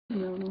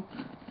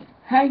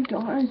Hey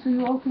guys,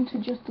 and welcome to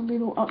just a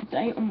little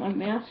update on my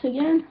mouse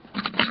again.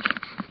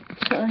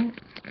 So,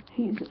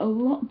 he's a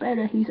lot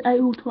better. He's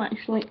able to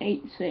actually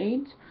eat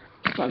seeds,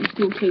 but I'm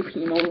still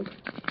keeping him on.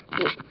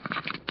 Look,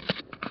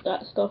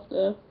 that stuff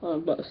there,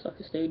 but the stuff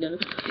is still in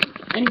it.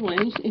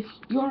 Anyways, if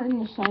you're in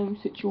the same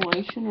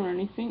situation or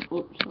anything,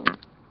 oops, sorry.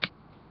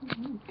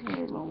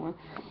 Okay, wrong way.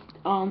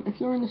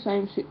 If you're in the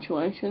same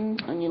situation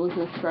and you live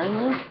in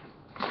Australia,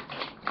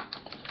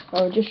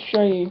 I'll just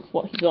show you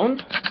what he's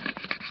on.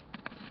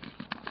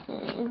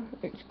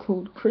 It's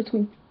called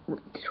critical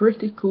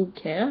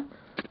care,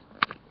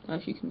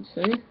 as you can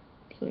see.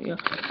 So yeah.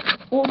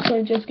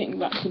 Also, just getting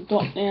back to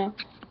Dot now.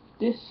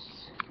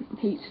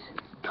 He's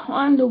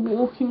kind of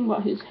walking,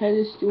 but his head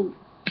is still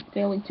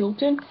fairly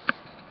tilted.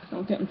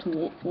 I'll get him to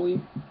walk for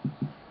you.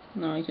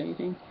 No, he's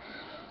anything.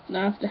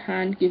 Now I have to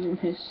hand give him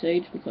his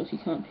seeds because he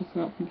can't pick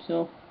them up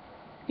himself.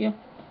 Yeah.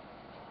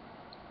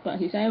 But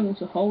he's able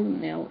to hold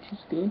them now, which is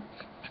good.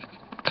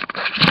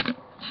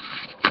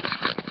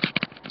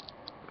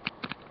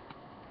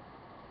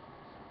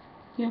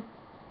 Yeah.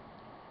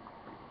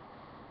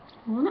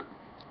 Alright.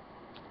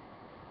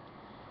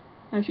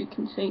 As you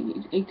can see,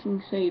 he's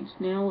eating seeds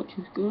now, which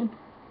is good.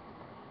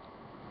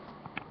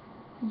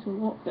 He's a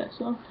lot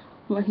better,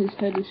 but his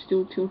head is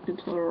still tilted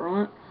to the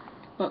right.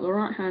 But the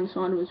right hand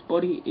side of his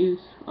body is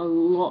a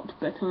lot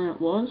better than it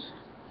was.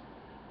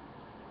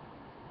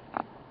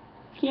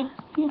 Yeah,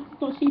 I've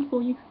got a seed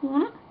for you. You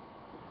want it?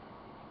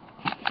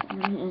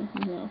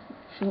 Yeah,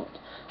 short.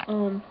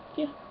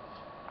 Yeah.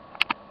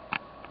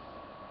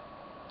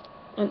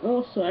 And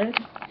also,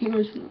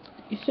 you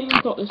see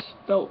I've got this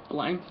felt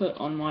blanket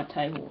on my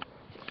table.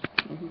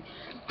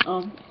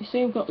 You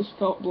see I've got this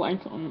felt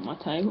blanket on my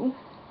table.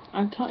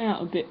 I cut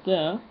out a bit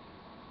there,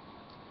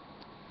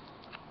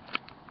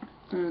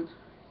 and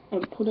I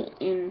put it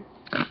in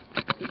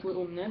his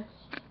little nest,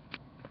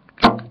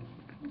 as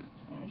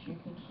you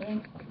can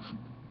see,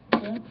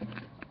 yeah,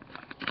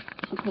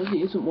 because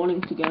he isn't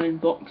wanting to go in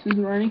boxes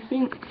or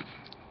anything.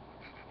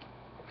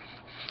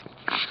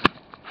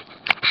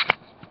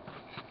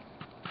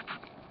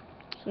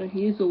 So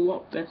he is a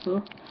lot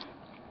better.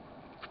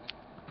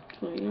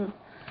 So yeah,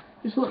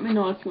 just let me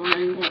know if you want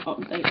any more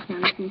updates or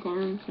anything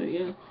on him. So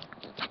yeah,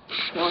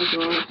 bye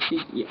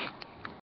guys, yeah.